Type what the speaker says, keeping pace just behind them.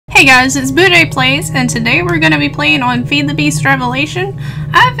Hey guys, it's Booday Plays, and today we're going to be playing on Feed the Beast Revelation.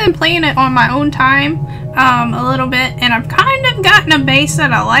 I've been playing it on my own time, a little bit, and I've kind of gotten a base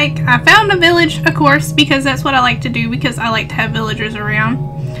that I like. I found a village, of course, because that's what I like to do, because I like to have villagers around.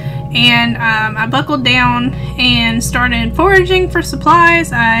 And I buckled down and started foraging for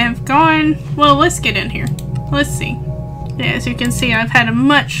supplies. I have gone, well, let's get in here. Let's see. Yeah, as you can see, I've had a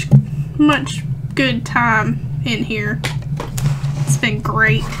much good time in here. It's been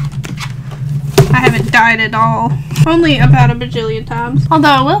great. I haven't died at all. Only about a bajillion times. Although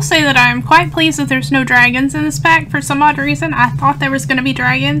I will say that I am quite pleased that there's no dragons in this pack. For some odd reason, I thought there was going to be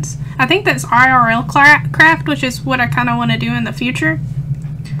dragons. I think that's IRL craft, which is what I kind of want to do in the future.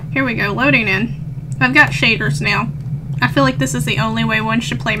 Here we go, loading in. I've got shaders now. I feel like this is the only way one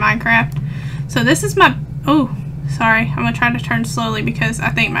should play Minecraft. So this is my... Oh, sorry. I'm going to try to turn slowly because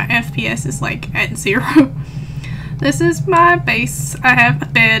I think my FPS is like at 0. This is my base. I have a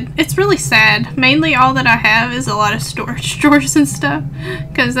bed. It's really sad. Mainly all that I have is a lot of storage drawers and stuff,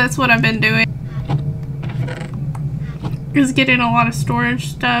 because that's what I've been doing. Is getting a lot of storage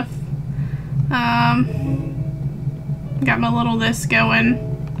stuff. Got my little this going.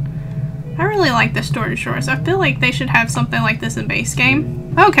 I really like the storage drawers. I feel like they should have something like this in base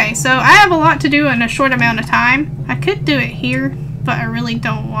game. Okay, so I have a lot to do in a short amount of time. I could do it here, but I really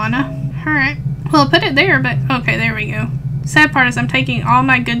don't wanna. Alright. Well, I put it there, but okay, there we go. Sad part is I'm taking all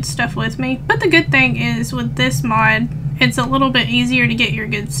my good stuff with me, but the good thing is with this mod, it's a little bit easier to get your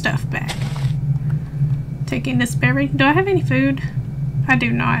good stuff back. Taking this berry. Do I have any food? I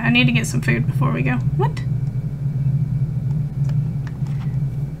do not. I need to get some food before we go. What?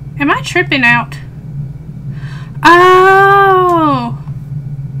 Am I tripping out? Oh!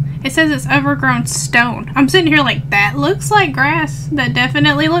 It says it's overgrown stone. I'm sitting here like, that looks like grass. That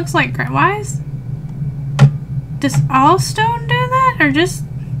definitely looks like grass. Why is... Does all stone do that? Or just...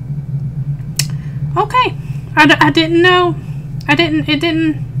 Okay. I didn't know.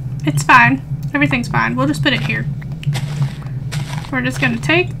 It's fine. Everything's fine. We'll just put it here. We're just going to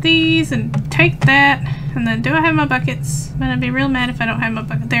take these and take that. And then do I have my buckets? I'm going to be real mad if I don't have my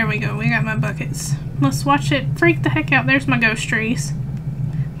bucket. There we go. We got my buckets. Let's watch it freak the heck out. There's my ghost trees.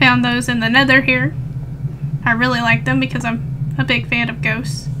 Found those in the nether here. I really like them because I'm a big fan of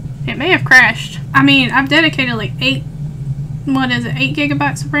ghosts. It may have crashed. I mean, I've dedicated like 8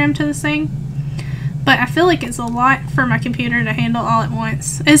 gigabytes of RAM to this thing. But I feel like it's a lot for my computer to handle all at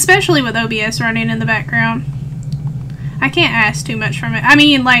once. Especially with OBS running in the background. I can't ask too much from it. I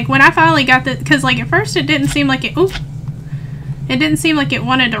mean, like, when I finally got the... Because, like, at first it didn't seem like it... Ooh! It didn't seem like it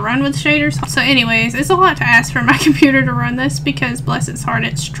wanted to run with shaders. So anyways, it's a lot to ask for my computer to run this because bless its heart,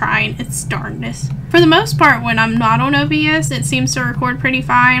 it's trying its darndest. For the most part, when I'm not on OBS, it seems to record pretty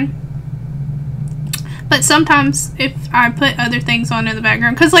fine. But sometimes if I put other things on in the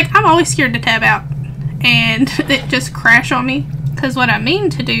background, because like I'm always scared to tab out and it just crash on me. Because what I mean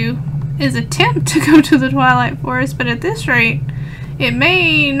to do is attempt to go to the Twilight Forest, but at this rate, it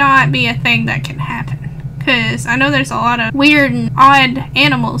may not be a thing that can happen. Because I know there's a lot of weird and odd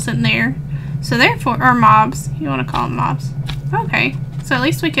animals in there. So therefore, or mobs. You want to call them mobs. Okay. So at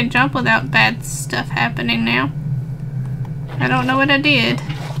least we can jump without bad stuff happening now. I don't know what I did.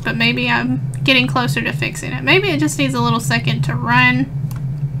 But maybe I'm getting closer to fixing it. Maybe it just needs a little second to run.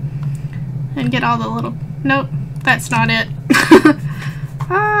 And get all the little... Nope. That's not it.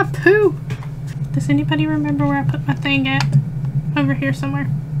 Ah, poo. Does anybody remember where I put my thing at? Over here somewhere.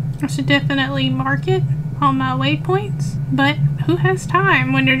 I should definitely mark it on my waypoints, but who has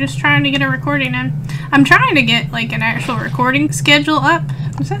time when you're just trying to get a recording in? I'm trying to get like an actual recording schedule up.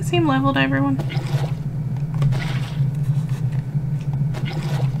 Does that seem level to everyone?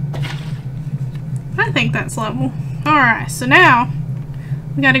 I think that's level. Alright, so now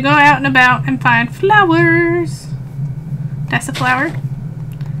we gotta go out and about and find flowers. That's a flower.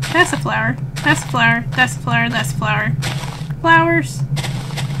 That's a flower. That's a flower. That's a flower. That's a flower. Flowers.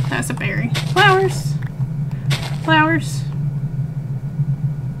 That's a berry. Flowers. Flowers.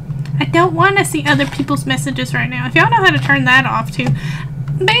 I don't want to see other people's messages right now. If y'all know how to turn that off too.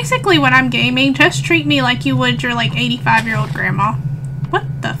 Basically when I'm gaming, just treat me like you would your like 85-year-old grandma. What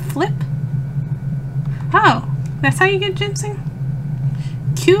the flip? Oh, that's how you get ginseng?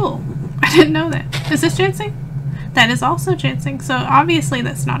 Cool. I didn't know that. Is this ginseng? That is also ginseng. So obviously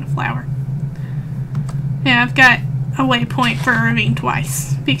that's not a flower. Yeah, I've got a waypoint for a ravine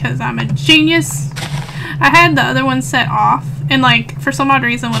twice because I'm a genius. I had the other one set off and like for some odd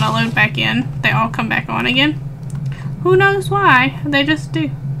reason when I load back in they all come back on again. Who knows why? They just do.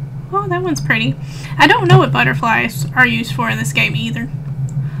 Oh, that one's pretty. I don't know what butterflies are used for in this game either.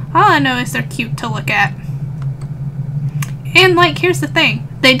 All I know is they're cute to look at. And like, here's the thing.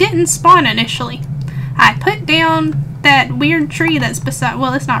 They didn't spawn initially. I put down that weird tree that's beside,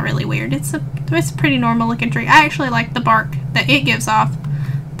 well, it's not really weird. It's a pretty normal looking tree. I actually like the bark that it gives off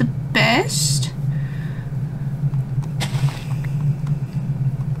the best.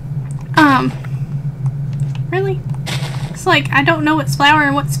 Really? It's like, I don't know what's flower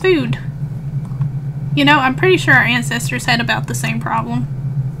and what's food. You know, I'm pretty sure our ancestors had about the same problem.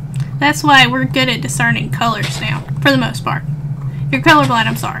 That's why we're good at discerning colors now, for the most part. If you're colorblind,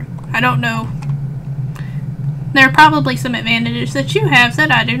 I'm sorry. I don't know. There are probably some advantages that you have that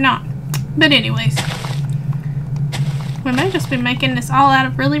I do not. But anyways. We may just be making this all out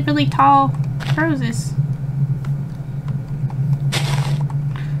of really, really tall roses.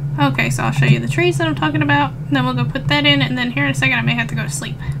 Okay, so I'll show you the trees that I'm talking about. Then we'll go put that in, and then here in a second I may have to go to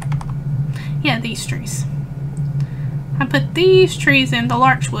sleep. Yeah, these trees. I put these trees in the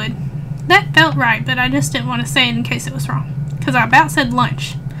larchwood. That felt right, but I just didn't want to say it in case it was wrong. Because I about said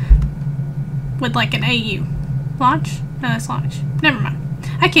lunch. With like an AU. Launch? No, that's launch. Never mind.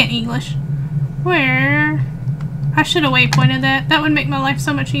 I can't English. Where? I should have waypointed that. That would make my life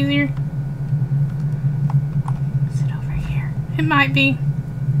so much easier. Is it over here? It might be.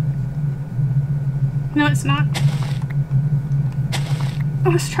 No, it's not. I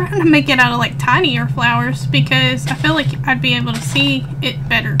was trying to make it out of like tinier flowers because I feel like I'd be able to see it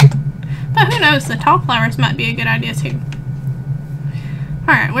better. But who knows, the tall flowers might be a good idea too.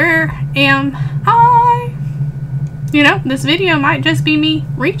 Alright, where am I? You know, this video might just be me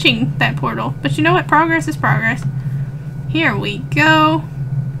reaching that portal. But you know what? Progress is progress. Here we go.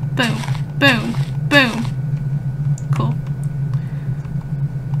 Boom. Boom. Boom. Cool.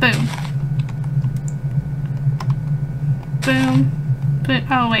 Boom. Boom. But,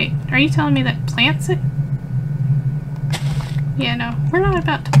 oh wait, are you telling me that plants it? Yeah, no, we're not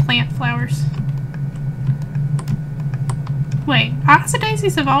about to plant flowers. Wait,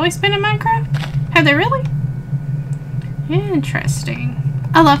 oxydaisies have always been in Minecraft? Have they really? Interesting.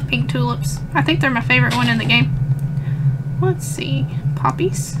 I love pink tulips. I think they're my favorite one in the game. Let's see.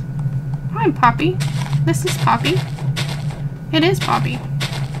 Poppies? I'm Poppy. This is Poppy. It is Poppy.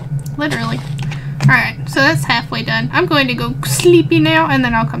 Literally. Alright, so that's halfway done. I'm going to go sleepy now, and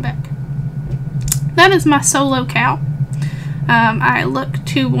then I'll come back. That is my solo cow. I look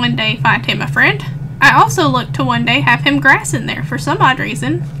to one day find him a friend. I also look to one day have him grass in there for some odd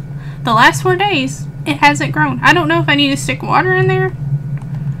reason. The last 4 days, it hasn't grown. I don't know if I need to stick water in there,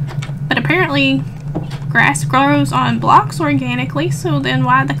 but apparently grass grows on blocks organically, so then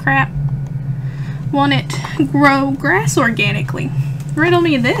why the crap won't it grow grass organically? Riddle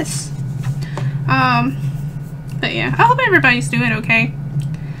me this. But yeah, I hope everybody's doing okay.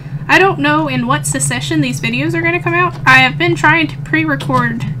 I don't know in what succession these videos are going to come out. I have been trying to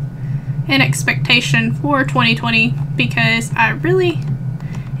pre-record in expectation for 2020 because I really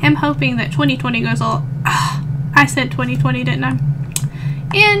am hoping that 2020 goes all... I said 2020, didn't I?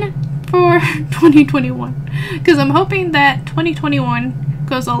 In for 2021. Because I'm hoping that 2021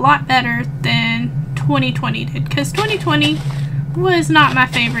 goes a lot better than 2020 did. Because 2020 was not my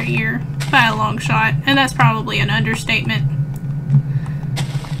favorite year by a long shot. And that's probably an understatement.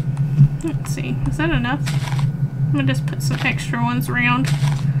 Let's see. Is that enough? I'm going to just put some extra ones around.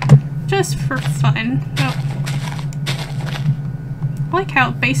 Just for fun. Oh. I like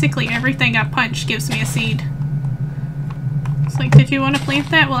how basically everything I punch gives me a seed. It's like, did you want to plant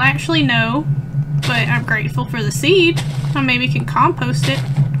that? Well, actually, no. But I'm grateful for the seed. I maybe can compost it.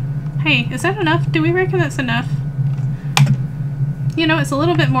 Hey, is that enough? Do we reckon that's enough? You know, it's a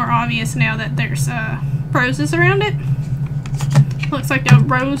little bit more obvious now that there's roses around it. Looks like a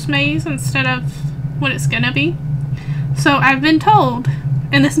rose maze instead of what it's gonna be. So I've been told,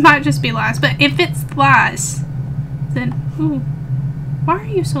 and this might just be lies, but if it's lies, then, ooh, why are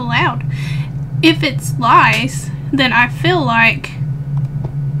you so loud? If it's lies, then I feel like,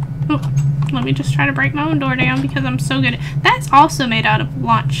 oh, let me just try to break my own door down because I'm so good at, that's also made out of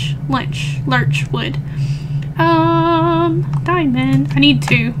lurch wood. Diamond. I need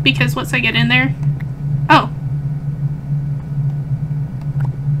 2 because once I get in there, oh.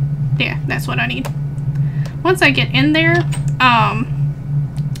 Yeah, that's what I need. Once I get in there, I'm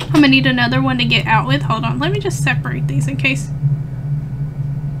gonna need another one to get out with. Hold on, let me just separate these in case.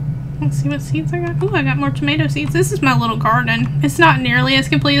 Let's see what seeds I got. Ooh, I got more tomato seeds. This is my little garden. It's not nearly as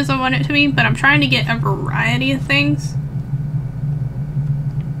complete as I want it to be, but I'm trying to get a variety of things.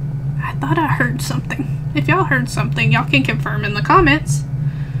 I thought I heard something. If y'all heard something, y'all can confirm in the comments.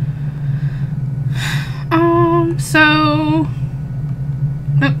 So...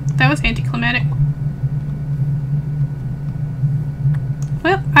 Oh, that was anticlimactic.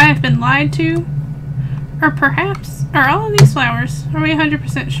 Well, I have been lied to Or perhaps, are all of these flowers? Are we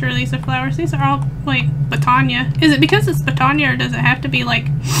 100% sure these are flowers? These are all, wait, Botania. Is it because it's Botania or does it have to be like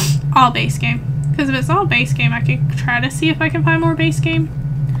all base game? Because if it's all base game, I can try to see if I can find more base game.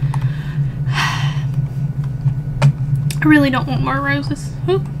 I really don't want more roses.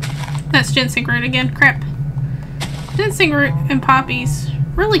 Oop. That's ginseng root again. Crap. Ginseng root and poppies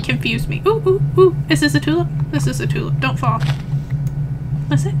really confuse me. Ooh, ooh, ooh. Is this a tulip? This is a tulip. Don't fall.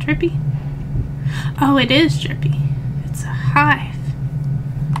 Was that drippy? Oh, it is drippy. It's a hive.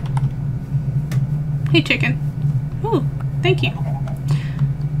 Hey, chicken. Ooh, thank you.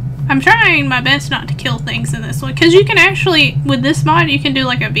 I'm trying my best not to kill things in this one, because you can actually, with this mod, you can do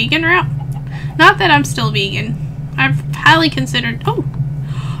like a vegan route. Not that I'm still vegan. I've highly considered, oh,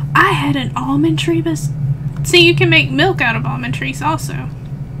 I had an almond tree, but see, you can make milk out of almond trees also.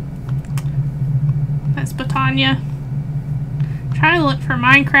 That's Botania. Try to look for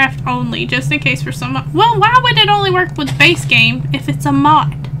Minecraft only, just in case for some. Well, why would it only work with base game if it's a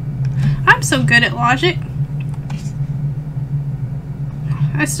mod? I'm so good at logic.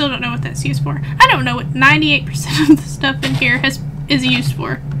 I still don't know what that's used for. I don't know what 98% of the stuff in here is used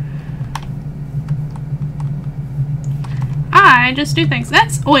for. I just do things.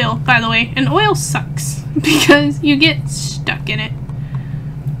 That's oil, by the way, and oil sucks because you get stuck in it.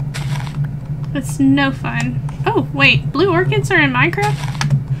 It's no fun. Oh, wait, blue orchids are in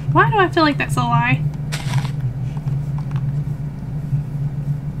Minecraft? Why do I feel like that's a lie?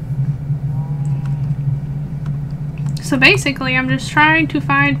 So basically, I'm just trying to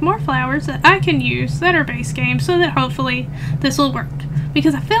find more flowers that I can use that are base game so that hopefully this will work.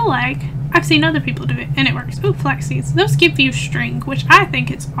 Because I feel like I've seen other people do it and it works. Ooh, flax seeds. Those give you string, which I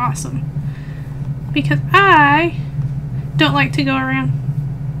think is awesome. Because I don't like to go around.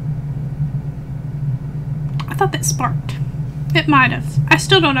 I thought that sparked. It might have. I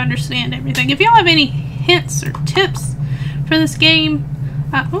still don't understand everything. If y'all have any hints or tips for this game,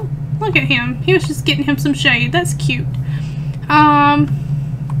 oh, look at him. He was just getting him some shade. That's cute.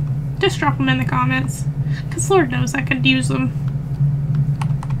 Just drop them in the comments. Because Lord knows I could use them.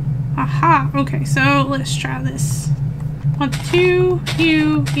 Aha. Okay, so let's try this. 1, 2,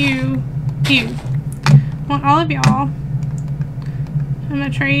 you. Want all of y'all. I'm gonna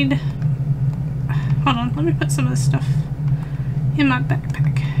trade. Hold on, let me put some of this stuff in my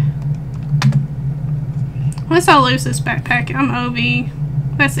backpack. Once I lose this backpack, I'm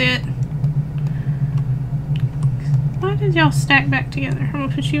OB. That's it. Why did y'all stack back together? I'm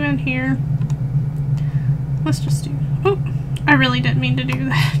gonna put you in here. Let's just do. Oh, I really didn't mean to do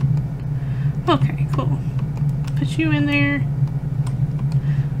that. Okay, cool. Put you in there.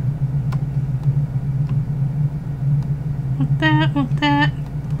 Want that, want that,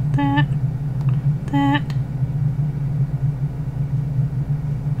 want that. That.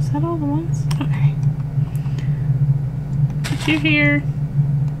 Is that all the ones? Okay. Put you here.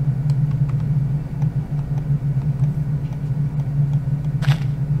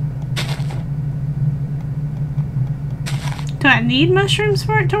 Do I need mushrooms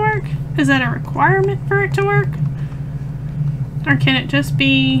for it to work? Is that a requirement for it to work? Or can it just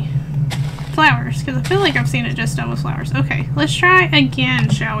be flowers? Because I feel like I've seen it just done with flowers. Okay, let's try again,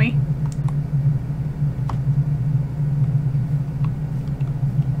 shall we?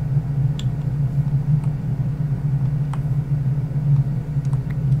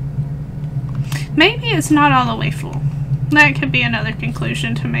 Maybe it's not all the way full. That could be another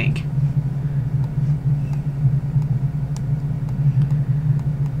conclusion to make.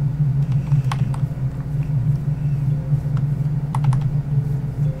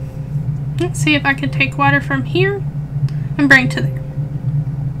 Let's see if I can take water from here and bring to there.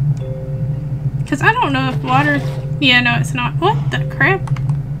 Because I don't know if water... Yeah, no, it's not. What the crap?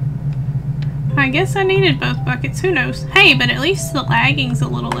 I guess I needed both buckets. Who knows? Hey, but at least the lagging's a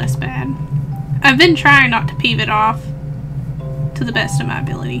little less bad. I've been trying not to peeve it off to the best of my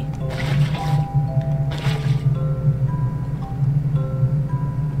ability.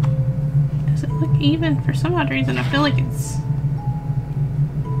 Does it look even? For some odd reason, I feel like it's...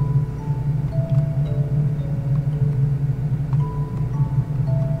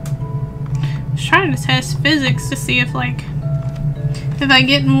 I was trying to test physics to see if, like, if I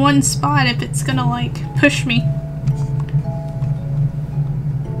get in one spot, if it's gonna, like, push me.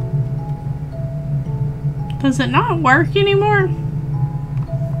 Does it not work anymore?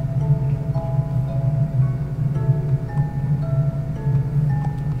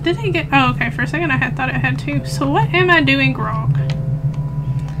 Did it get... Oh, okay. For a second I thought it had to. So what am I doing wrong?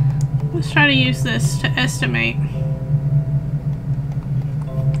 Let's try to use this to estimate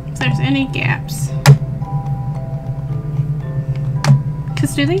if there's any gaps.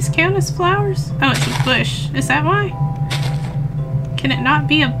 Because do these count as flowers? Oh, it's a bush. Is that why? Can it not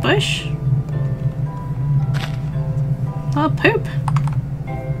be a bush? Oh, poop.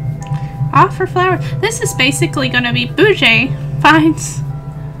 Off for flowers. This is basically going to be Bougie finds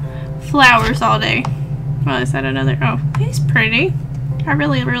flowers all day. Oh, is that another? Oh, he's pretty. I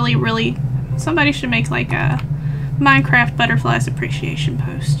really... Somebody should make like a Minecraft butterflies appreciation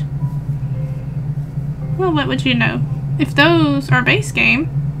post. Well, what would you know? If those are base game,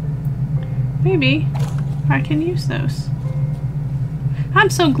 maybe I can use those. I'm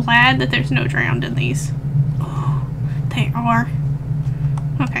so glad that there's no drowned in these. Oh, they are.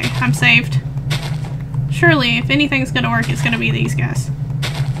 Okay, I'm saved. Surely, if anything's gonna work, it's gonna be these guys.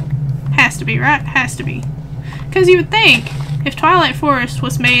 Has to be, right? Has to be. Because you would think, if Twilight Forest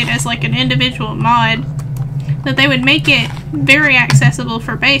was made as like an individual mod, that they would make it very accessible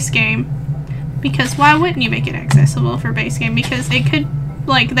for base game. Because why wouldn't you make it accessible for base game? Because it could,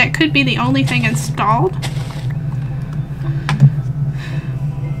 like, that could be the only thing installed.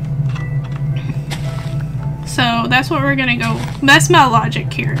 So that's what we're gonna go, that's my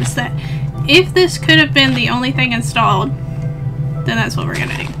logic here, is that if this could have been the only thing installed, then that's what we're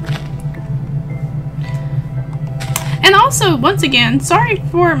gonna do. And also, once again, sorry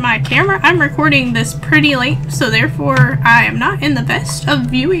for my camera, I'm recording this pretty late, so therefore I am not in the best of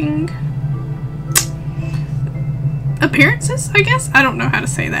viewing appearances, I guess? I don't know how to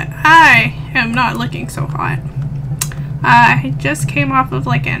say that. I am not looking so hot. I just came off of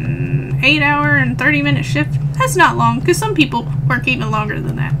like an 8-hour and 30-minute shift. That's not long, because some people work even longer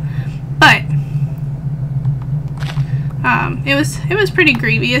than that. But it was pretty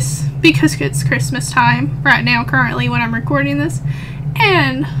grievous because it's Christmas time right now currently when I'm recording this.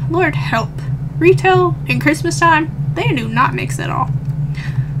 And Lord help, retail and Christmas time, they do not mix at all.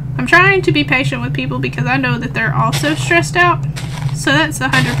 I'm trying to be patient with people because I know that they're also stressed out. So that's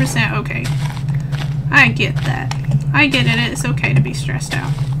 100% okay. I get that. I get it. It's okay to be stressed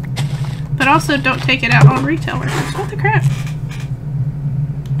out. But also don't take it out on retail workers. What the crap?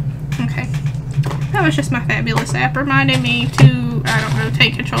 Okay. That was just my fabulous app reminding me to, I don't know,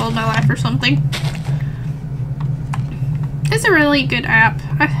 take control of my life or something. It's a really good app.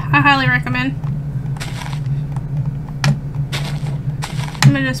 I highly recommend.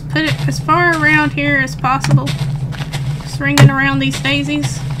 I'm gonna just put it as far around here as possible. Just ringing around these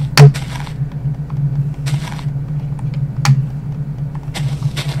daisies.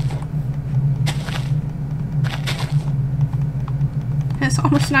 It's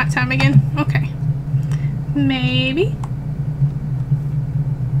almost nighttime again. Okay. Maybe.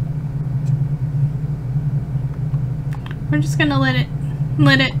 We're just gonna let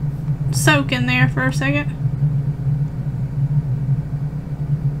it soak in there for a second.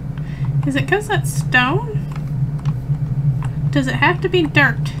 Is it because that's stone? Does it have to be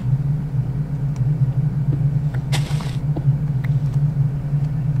dirt?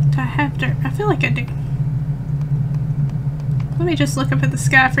 Do I have dirt? I feel like I do. Let me just look up at the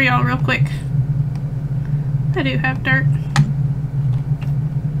sky for y'all real quick. I do have dirt.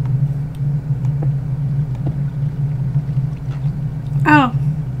 Oh.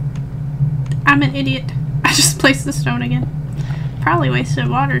 I'm an idiot. I just placed the stone again. Probably wasted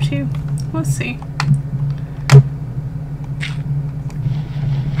water too. Let's see.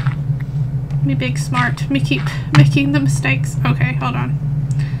 Me big smart. Me keep making the mistakes. Okay, hold on.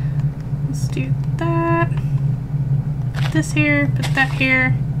 Let's do that. Put this here. Put that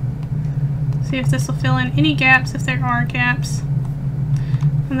here. See if this will fill in any gaps, if there are gaps.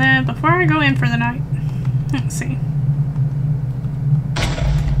 And then before I go in for the night, let's see.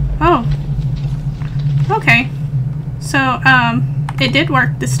 Oh. Okay. So, it did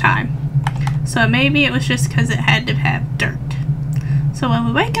work this time. So maybe it was just because it had to have dirt. So when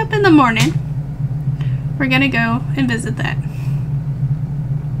we wake up in the morning, we're gonna go and visit that.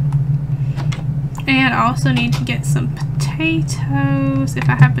 And I also need to get some potatoes, if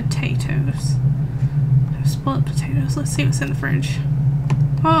I have potatoes. Split potatoes. Let's see what's in the fridge.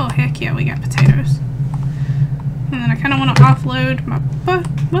 Oh, heck yeah, we got potatoes. And then I kind of want to offload my butt.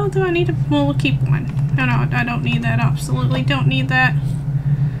 Well, do I need to? Well, we'll keep one. No, I don't need that. Absolutely don't need that.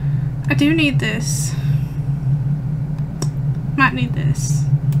 I do need this. Might need this.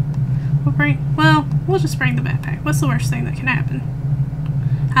 We'll just bring the backpack. What's the worst thing that can happen?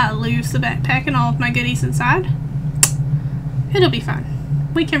 I lose the backpack and all of my goodies inside. It'll be fine.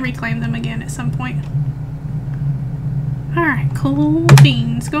 We can reclaim them again at some point. Alright, cool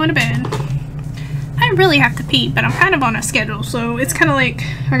beans. Going to bed. I really have to pee, but I'm kind of on a schedule, so it's kind of like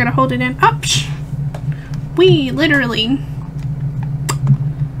I gotta hold it in. Ouch! We literally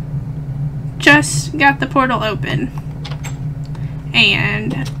just got the portal open.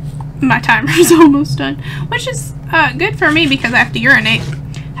 and my timer is almost done, which is good for me because I have to urinate.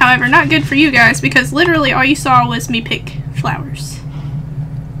 However, not good for you guys because literally all you saw was me pick flowers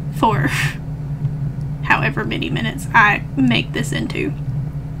for however many minutes I make this into.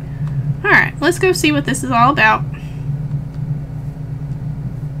 Alright, let's go see what this is all about.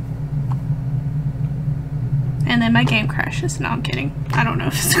 And then my game crashes. No, I'm kidding. I don't know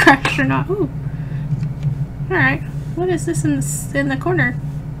if it's crashed or not. Ooh. Alright. What is this in the corner?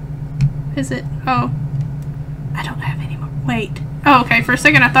 Is it? Oh. I don't have any more. Wait. Oh, okay. For a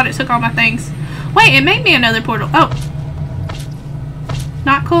second I thought it took all my things. Wait, it made me another portal. Oh.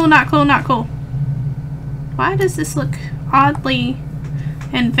 Not cool, not cool, not cool. Why does this look oddly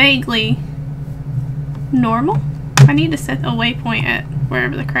and vaguely normal? I need to set a waypoint at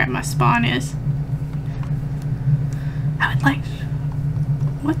wherever the crap my spawn is. I would like...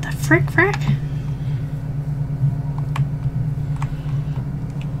 What the frick frack?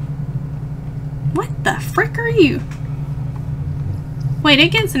 What the frick are you? Wait, it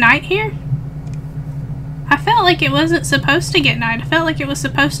gets night here? I felt like it wasn't supposed to get night. I felt like it was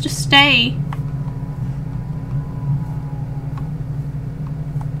supposed to stay.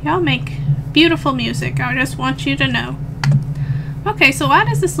 Y'all make beautiful music. I just want you to know. Okay, so why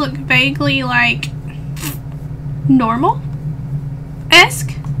does this look vaguely like normal-esque?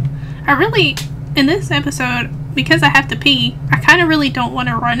 I really, in this episode, because I have to pee, I kind of really don't want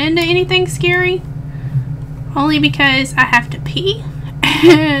to run into anything scary. Only because I have to pee.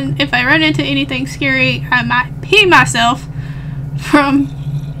 And if I run into anything scary, I might pee myself from...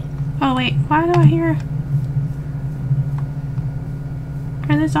 Oh wait, why do I hear...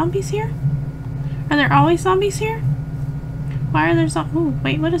 Are there zombies here? Are there always zombies here? Why are there zombies? Ooh,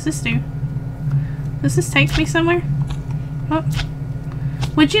 wait, what does this do? Does this take me somewhere? Oh.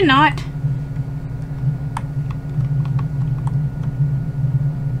 Would you not?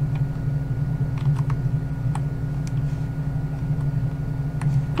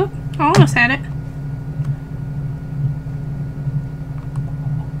 Oh, I almost had it.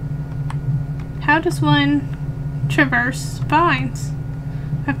 How does one traverse vines?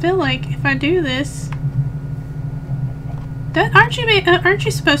 I feel like if I do this, aren't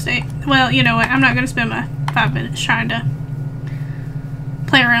you supposed to? Well, you know what? I'm not going to spend my 5 minutes trying to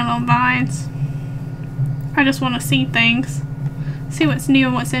play around on vines. I just want to see things, see what's new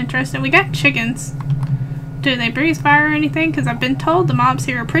and what's interesting. We got chickens. Do they breathe fire or anything? Because I've been told the mobs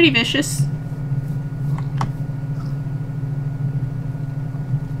here are pretty vicious.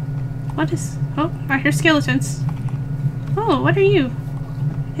 What is? Oh, I hear skeletons. Oh, what are you?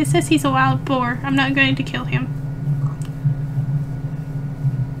 It says he's a wild boar. I'm not going to kill him.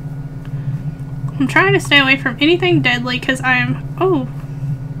 I'm trying to stay away from anything deadly because I am... Oh.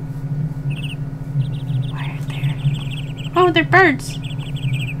 Why are there... Oh, they're birds.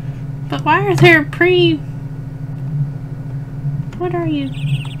 But why are there What are you?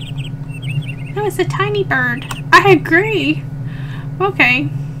 No, it's a tiny bird. I agree. Okay.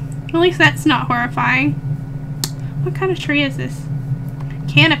 At least that's not horrifying. What kind of tree is this?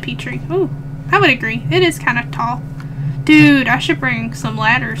 Canopy tree. Ooh, I would agree. It is kind of tall. Dude, I should bring some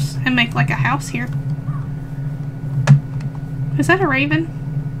ladders and make like a house here. Is that a raven?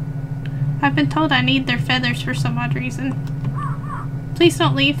 I've been told I need their feathers for some odd reason. Please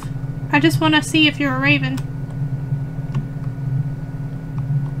don't leave. I just want to see if you're a raven.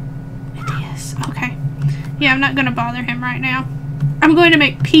 It is. Okay. Yeah, I'm not going to bother him right now. I'm going to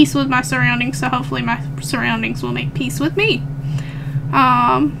make peace with my surroundings, so hopefully my surroundings will make peace with me.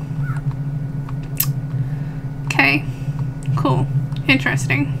 Okay. Cool.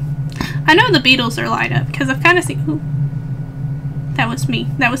 Interesting. I know the beetles are light up because I've kind of seen... Ooh. That was me.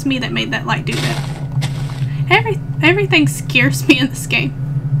 That was me that made that light do that. Everything scares me in this game.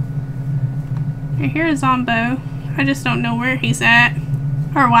 I hear a zombo. I just don't know where he's at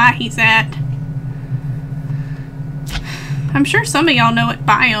or why he's at. I'm sure some of y'all know what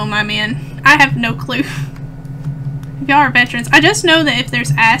biome I'm in. I have no clue. If y'all are veterans. I just know that if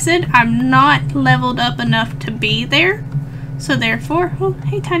there's acid, I'm not leveled up enough to be there. So therefore... Oh,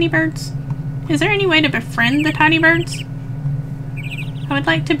 hey tiny birds. Is there any way to befriend the tiny birds? I would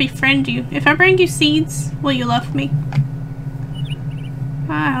like to befriend you. If I bring you seeds, will you love me?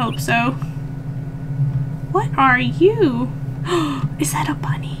 I hope so. What are you? Is that a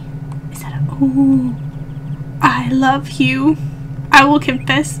bunny? Is that a... Ooh. I love you. I will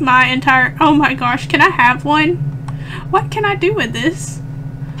confess my entire... Oh my gosh, can I have one? What can I do with this?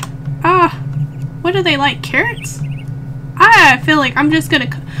 What do they like? Carrots? I feel like I'm just gonna...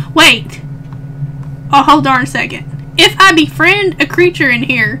 Wait. Oh, hold on a second. If I befriend a creature in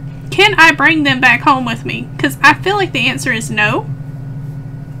here, can I bring them back home with me? Because I feel like the answer is no.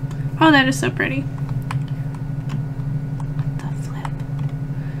 Oh, that is so pretty. What the flip?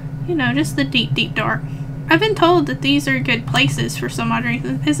 You know, just the deep, deep dark. I've been told that these are good places for some odd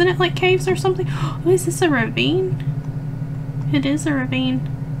reason. Isn't it like caves or something? Oh, is this a ravine? It is a ravine.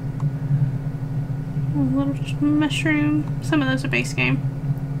 A little mushroom. Some of those are base game.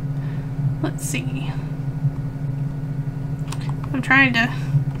 Let's see. I'm trying to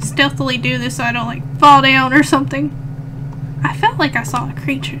stealthily do this so I don't like fall down or something. I felt like I saw a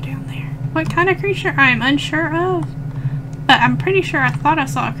creature down there. What kind of creature? I am unsure of. But I'm pretty sure I thought I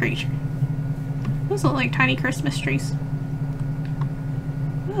saw a creature. Those look like tiny Christmas trees.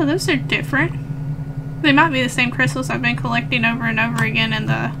 Oh, those are different. They might be the same crystals I've been collecting over and over again in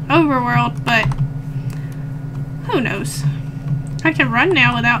the overworld, but who knows? I can run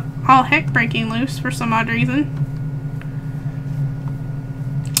now without all heck breaking loose for some odd reason.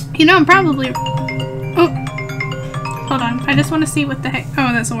 You know, I'm probably... Oh! Hold on. I just want to see what the heck...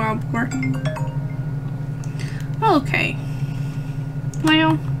 Oh, that's a wild boar. Okay.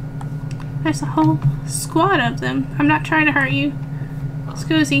 Well, there's a whole squad of them. I'm not trying to hurt you.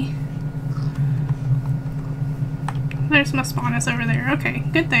 Scoozy. There's my spawn is over there. Okay,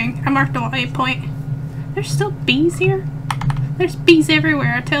 good thing. I marked a waypoint. There's still bees here? There's bees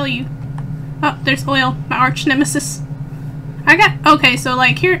everywhere, I tell you. Oh, there's Oil, my arch nemesis. I got... Okay, so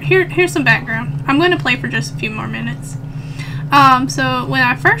like, here's some background. I'm going to play for just a few more minutes. So when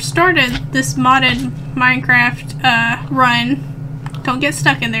I first started this modded Minecraft run... Don't get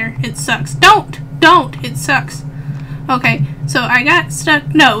stuck in there. It sucks. Don't! It sucks. Okay, so I got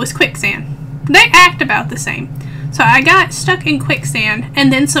stuck... No, it was quicksand. They act about the same. So I got stuck in quicksand,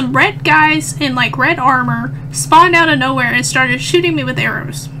 and then some red guys in like red armor spawned out of nowhere and started shooting me with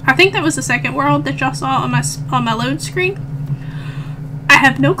arrows. I think that was the second world that y'all saw on my load screen. I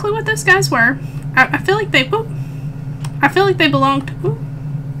have no clue what those guys were. I feel like they... Ooh, I feel like they belonged... Ooh.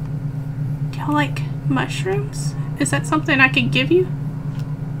 Do y'all like mushrooms? Is that something I can give you?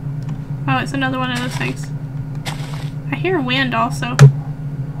 Oh, it's another one of those things. I hear wind also.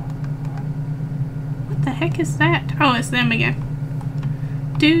 What the heck is that? Oh, it's them again.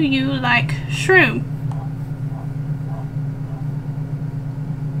 Do you like shroom?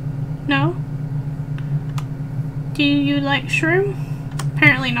 No? Do you like shroom?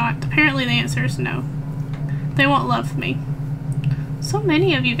 Apparently not. Apparently the answer is no. They won't love me. So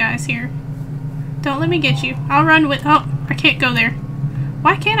many of you guys here. Don't let me get you. I'll run with... Oh, I can't go there.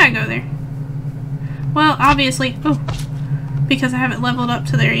 Why can't I go there? Well, obviously... Oh, because I haven't leveled up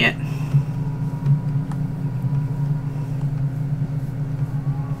to there yet.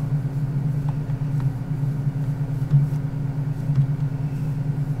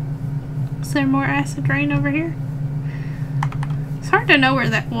 Is there more acid rain over here? It's hard to know where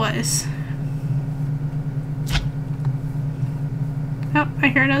that was. Oh, I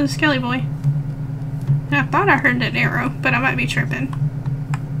hear another skelly boy. I thought I heard an arrow, but I might be tripping.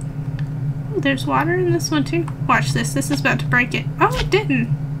 Oh, there's water in this one too. Watch this. This is about to break it. Oh, it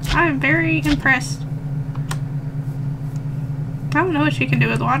didn't. I am very impressed. I don't know what you can do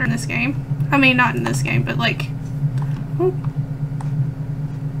with water in this game. I mean, not in this game, but like... Oh.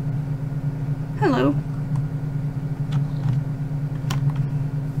 Hello.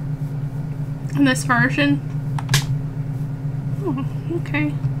 In this version. Oh,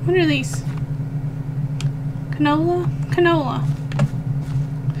 okay. What are these? Canola? Canola.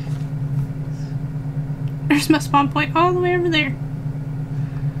 There's my spawn point all the way over there.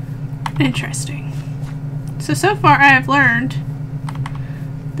 Interesting. So far I have learned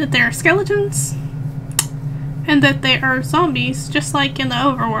that there are skeletons and that there are zombies, just like in the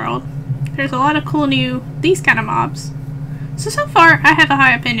overworld. There's a lot of cool new, these kind of mobs. So far I have a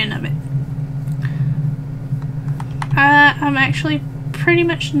high opinion of it. I'm actually pretty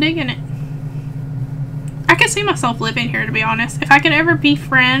much digging it. I could see myself living here, to be honest. If I could ever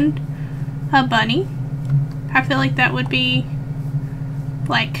befriend a bunny, I feel like that would be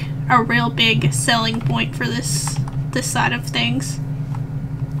like a real big selling point for this side of things.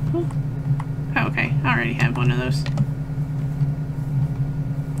 Oh, okay, I already have one of those.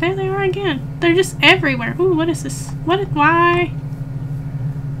 There they are again. They're just everywhere. Ooh, what is this? Why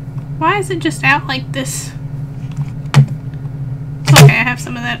is it just out like this? Okay, I have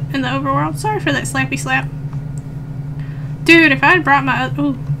some of that in the overworld. Sorry for that slappy slap. Dude, if I had brought my...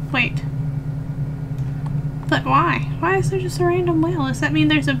 Ooh, wait. But why? Why is there just a random well? Does that mean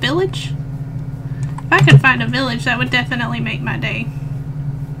there's a village? If I could find a village, that would definitely make my day.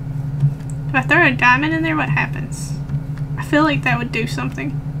 If I throw a diamond in there, what happens? I feel like that would do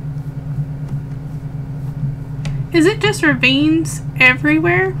something. Is it just ravines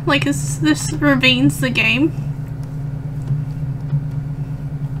everywhere? Like, is this ravines the game?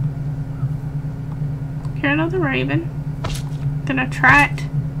 Hear another raven. Gonna try it.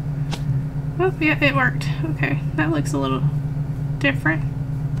 Oh, yeah, it worked. Okay, that looks a little different.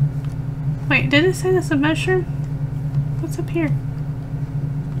 Wait, did it say that's a mushroom? What's up here?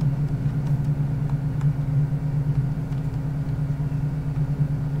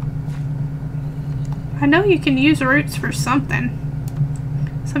 I know you can use roots for something.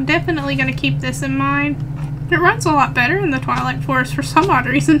 So I'm definitely going to keep this in mind. It runs a lot better in the Twilight Forest for some odd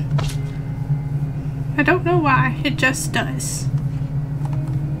reason. I don't know why, it just does.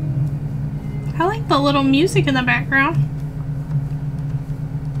 I like the little music in the background.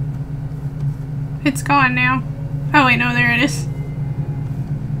 It's gone now. Oh wait, no, there it is.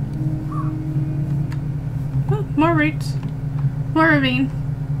 Oh, more roots. More ravine.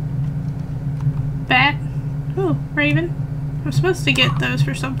 Bat. Oh, raven. I'm supposed to get those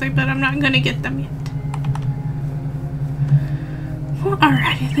for something, but I'm not going to get them yet. Well,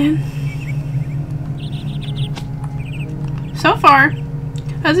 alrighty then. So far,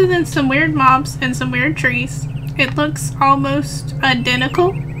 other than some weird mobs and some weird trees, it looks almost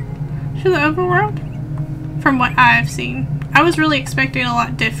identical to the overworld from what I've seen. I was really expecting a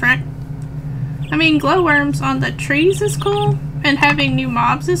lot different. I mean, glowworms on the trees is cool, and having new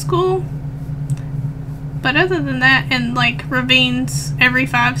mobs is cool. But other than that, and like ravines every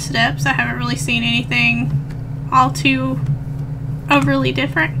 5 steps, I haven't really seen anything all too overly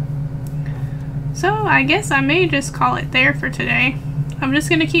different. So I guess I may just call it there for today. I'm just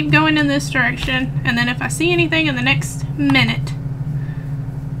going to keep going in this direction, and then if I see anything in the next minute,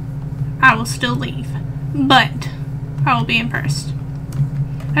 I will still leave. But I will be impressed.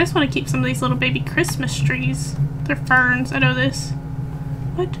 I just want to keep some of these little baby Christmas trees. They're ferns, I know this.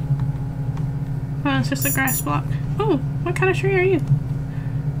 What? Oh, it's just a grass block. Oh, what kind of tree are you?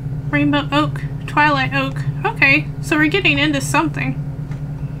 Rainbow oak. Twilight oak. Okay, so we're getting into something.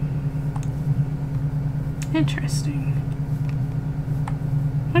 Interesting.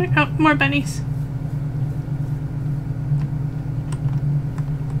 What? Oh, more bunnies.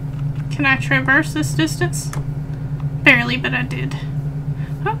 Can I traverse this distance? Barely, but I did.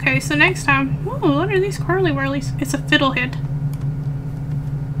 Okay, so next time... Ooh, what are these curly whirlies? It's a fiddlehead.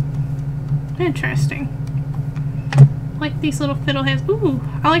 Interesting. I like these little fiddleheads. Ooh,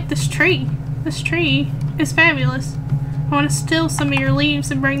 I like this tree. This tree is fabulous. I want to steal some of your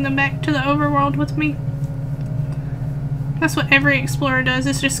leaves and bring them back to the overworld with me. That's what every explorer does.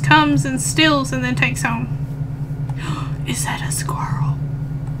 It just comes and steals and then takes home. Is that a squirrel?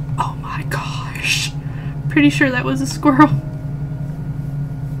 Oh my gosh. Pretty sure that was a squirrel.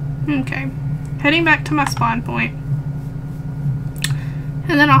 Okay. Heading back to my spawn point.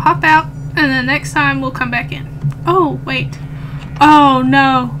 And then I'll hop out. And then next time we'll come back in. Oh, wait. Oh,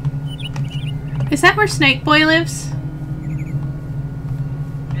 no. Is that where Snake Boy lives?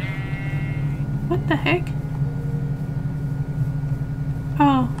 What the heck?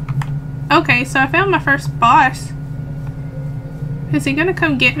 Oh. Okay, so I found my first boss. Is he gonna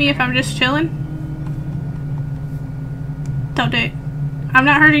come get me if I'm just chilling? Don't do it. I'm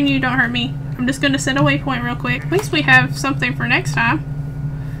not hurting you, don't hurt me. I'm just gonna set a waypoint real quick. At least we have something for next time.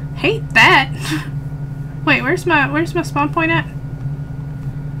 Hate that. Wait, where's my spawn point at?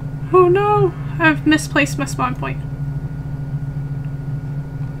 Oh no, I've misplaced my spawn point.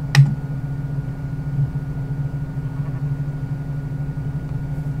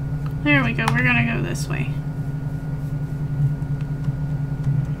 There we go, we're gonna go this way.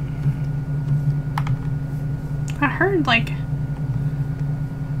 I heard like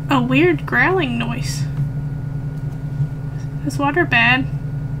a weird growling noise. Is water bad?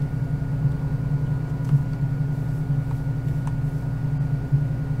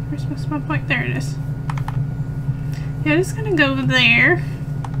 Where's my spawn point? There it is. Yeah, just gonna go there.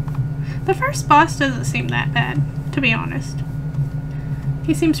 The first boss doesn't seem that bad, to be honest.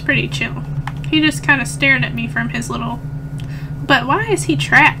 He seems pretty chill. He just kind of stared at me from his little... But why is he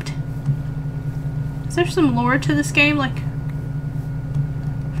trapped? Is there some lore to this game, like,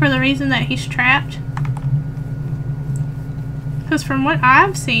 for the reason that he's trapped? Because from what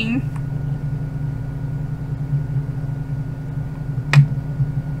I've seen...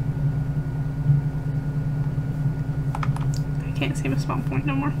 I can't see my spawn point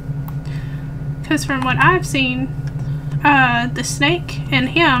no more. Because from what I've seen, the snake and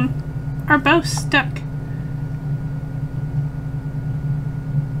him are both stuck.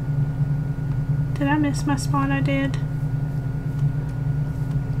 Did I miss my spawn? I did.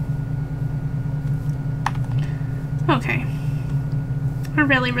 Okay. I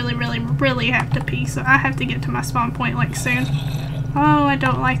really have to pee, so I have to get to my spawn point like soon. Oh, I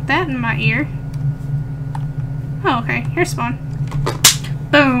don't like that in my ear. Oh, okay. Here's spawn.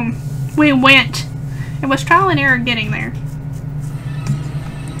 Boom. We went. It was trial and error getting there.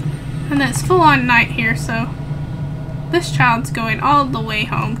 And it's full on night here, so this child's going all the way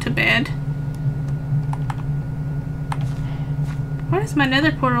home to bed. Why does my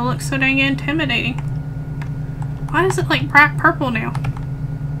nether portal look so dang intimidating? Why is it like bright purple now?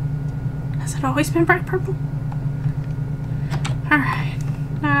 Has it always been bright purple? Alright.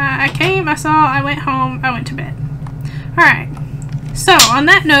 I came, I saw, I went home, I went to bed. Alright. So, on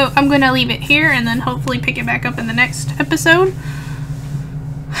that note, I'm going to leave it here and then hopefully pick it back up in the next episode.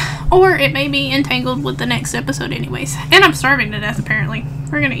 Or it may be entangled with the next episode anyways. And I'm starving to death apparently.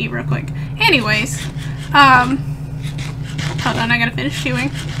 We're going to eat real quick. Anyways, hold on, I gotta finish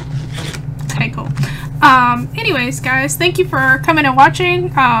chewing. Okay, cool. Anyways, guys, thank you for coming and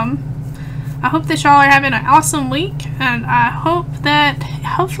watching. I hope that y'all are having an awesome week, and I hope that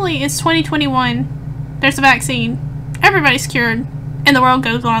hopefully it's 2021, there's a vaccine, everybody's cured, and the world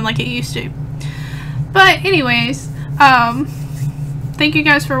goes on like it used to. But anyways, thank you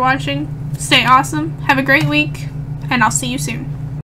guys for watching. Stay awesome, have a great week, and I'll see you soon.